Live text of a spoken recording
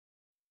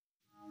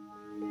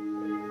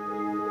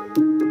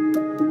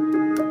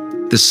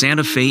The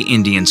Santa Fe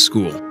Indian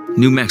School,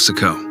 New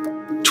Mexico,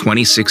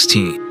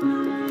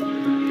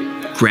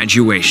 2016.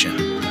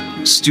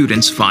 Graduation.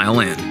 Students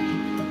file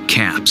in.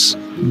 Caps,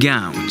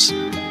 gowns.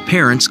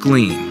 Parents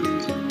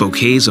gleam.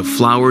 Bouquets of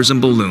flowers and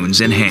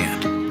balloons in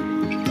hand.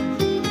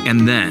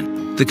 And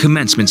then, the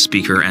commencement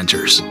speaker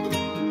enters.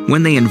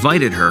 When they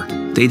invited her,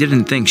 they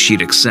didn't think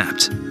she'd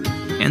accept.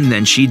 And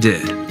then she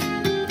did.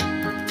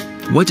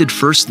 What did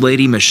First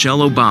Lady Michelle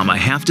Obama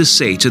have to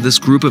say to this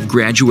group of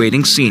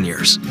graduating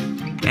seniors?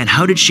 And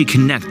how did she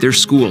connect their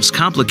school's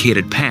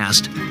complicated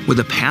past with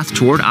a path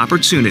toward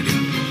opportunity?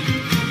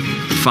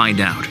 Find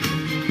out.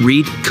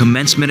 Read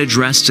Commencement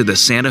Address to the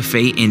Santa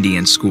Fe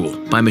Indian School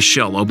by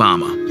Michelle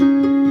Obama.